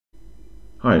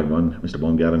Hi everyone, Mr.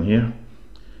 Baumgarten here.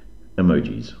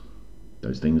 Emojis,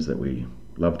 those things that we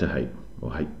love to hate,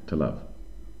 or hate to love,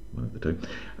 one of the two.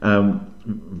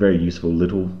 Very useful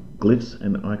little glyphs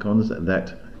and icons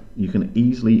that you can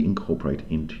easily incorporate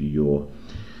into your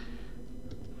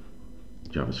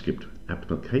JavaScript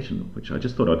application, which I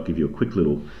just thought I'd give you a quick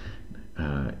little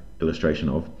illustration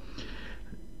of.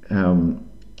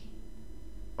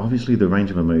 Obviously the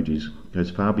range of emojis goes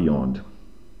far beyond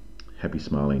happy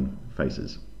smiling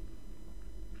faces,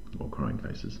 or crying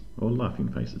faces, or laughing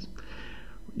faces.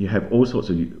 You have all sorts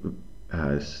of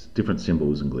different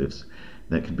symbols and glyphs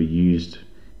that can be used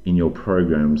in your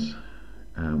programs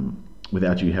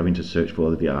without you having to search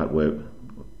for the artwork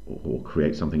or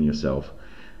create something yourself.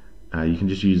 You can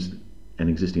just use an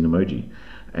existing emoji.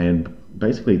 And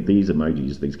basically these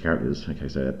emojis, these characters, okay,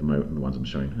 so at the moment the ones I'm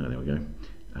showing, there we go.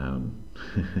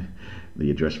 The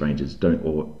address ranges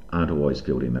aren't always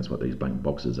filled in. That's what these blank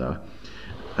boxes are.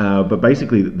 But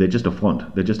basically, they're just a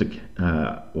font. They're just a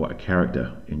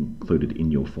character included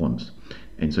in your fonts,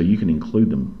 and so you can include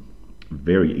them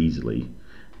very easily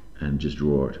and just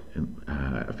draw it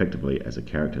effectively as a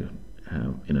character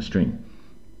in a string.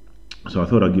 So I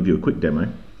thought I'd give you a quick demo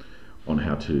on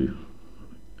how to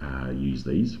use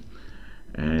these,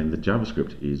 and the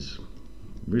JavaScript is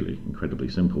really incredibly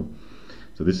simple.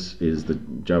 So this is the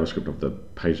JavaScript of the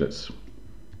page that's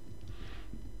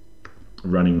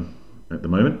running at the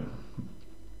moment.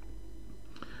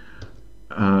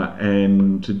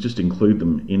 And to just include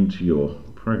them into your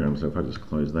program, so if I just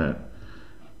close that.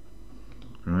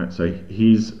 Alright, so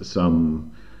here's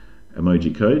some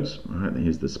emoji codes. Alright,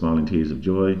 here's the smiling tears of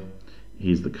joy.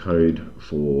 Here's the code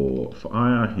for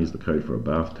fire. Here's the code for a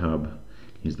bathtub.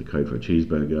 Here's the code for a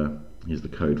cheeseburger. Here's the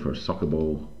code for a soccer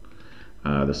ball.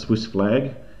 The Swiss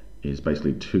flag is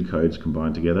basically two codes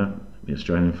combined together. The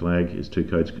Australian flag is two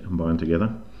codes combined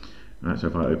together. Alright, so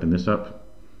if I open this up,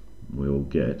 we'll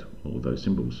get all of those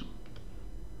symbols.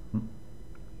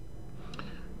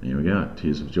 There we go.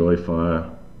 Tears of joy,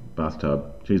 fire,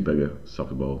 bathtub, cheeseburger,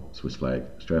 soccer ball, Swiss flag,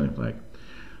 Australian flag.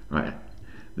 Right.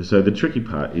 So the tricky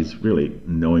part is really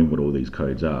knowing what all these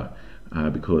codes are,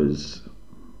 because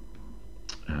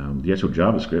the actual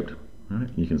JavaScript, right,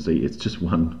 you can see it's just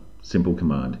one simple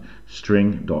command,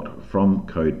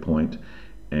 string.fromCodePoint,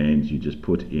 and you just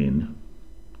put in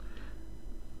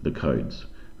the codes.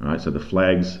 Alright, so the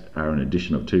flags are an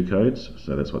addition of two codes,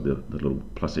 so that's what the little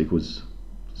plus equals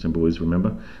symbol is,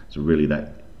 remember? So really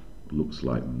that looks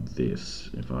like this.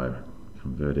 If I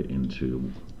convert it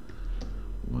into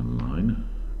one line,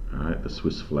 alright, the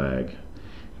Swiss flag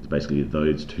is basically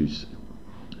those two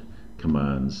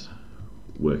commands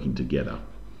working together.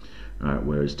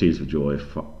 Whereas tears for joy,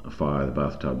 fire, the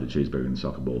bathtub, the cheeseburger and the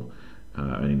soccer ball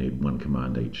only need one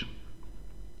command each.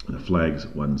 The flags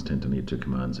ones tend to need two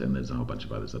commands, and there's a whole bunch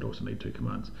of others that also need two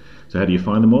commands. So how do you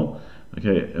find them all?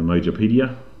 Okay,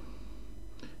 Emojipedia,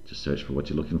 just search for what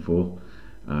you're looking for.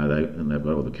 And they've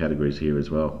got all the categories here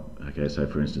as well. Okay, so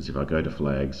for instance, if I go to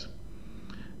flags,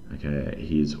 okay,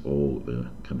 here's all the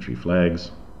country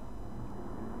flags.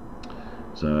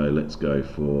 So let's go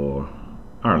for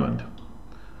Ireland.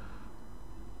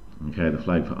 Okay, the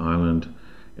flag for Ireland.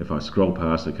 If I scroll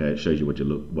past, okay, it shows you what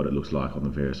it looks like on the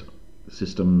various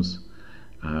systems.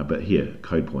 But here,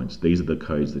 code points. These are the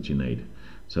codes that you need.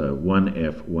 So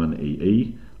 1F,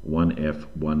 1EE, 1F,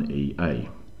 1EA.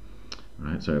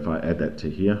 Right, so if I add that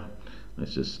to here,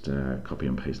 let's just copy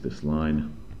and paste this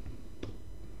line.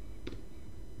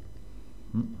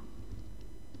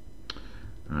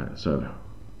 Alright, so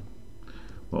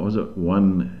what was it?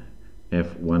 1F,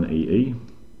 1EE,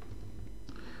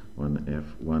 1F,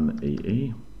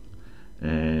 1EE,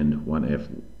 and 1F,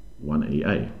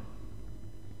 1EA.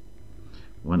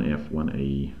 1F,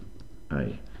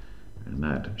 1EA. And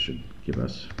that should give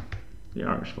us the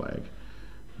Irish flag.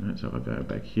 Alright, so if I go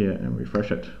back here and refresh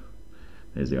it,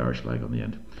 there's the Irish flag on the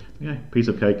end. Okay, piece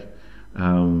of cake.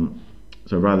 So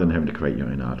rather than having to create your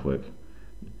own artwork,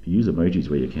 use emojis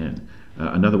where you can.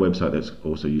 Another website that's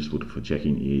also useful for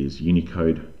checking is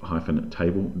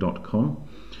unicode-table.com,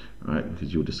 right?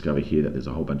 Because you'll discover here that there's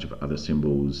a whole bunch of other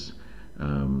symbols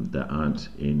that aren't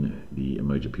in the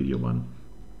Emojipedia one.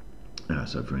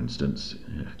 So for instance,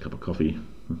 a cup of coffee.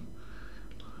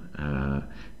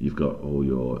 You've got all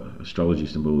your astrology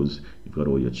symbols, you've got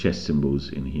all your chess symbols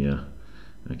in here.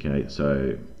 Okay,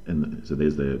 so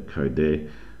there's the code there,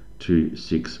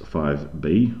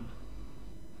 265B.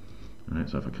 Alright,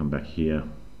 so if I come back here,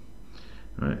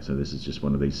 alright, so this is just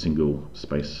one of these single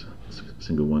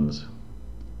ones.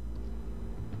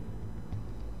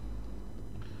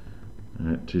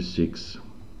 Alright,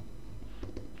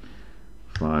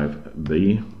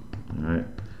 265B. Alright,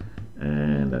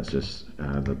 and and that's just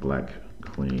the black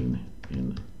queen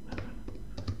in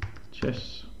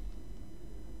chess.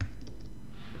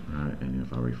 Right, and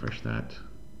if I refresh that,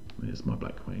 there's my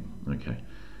black queen. Okay,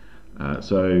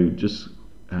 so just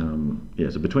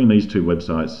so between these two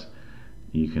websites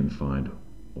you can find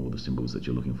all the symbols that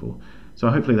you're looking for. So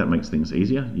hopefully that makes things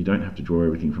easier. You don't have to draw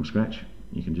everything from scratch.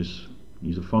 You can just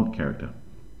use a font character.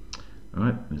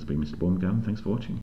 Alright, this has been Mr. Baumgarten. Thanks for watching.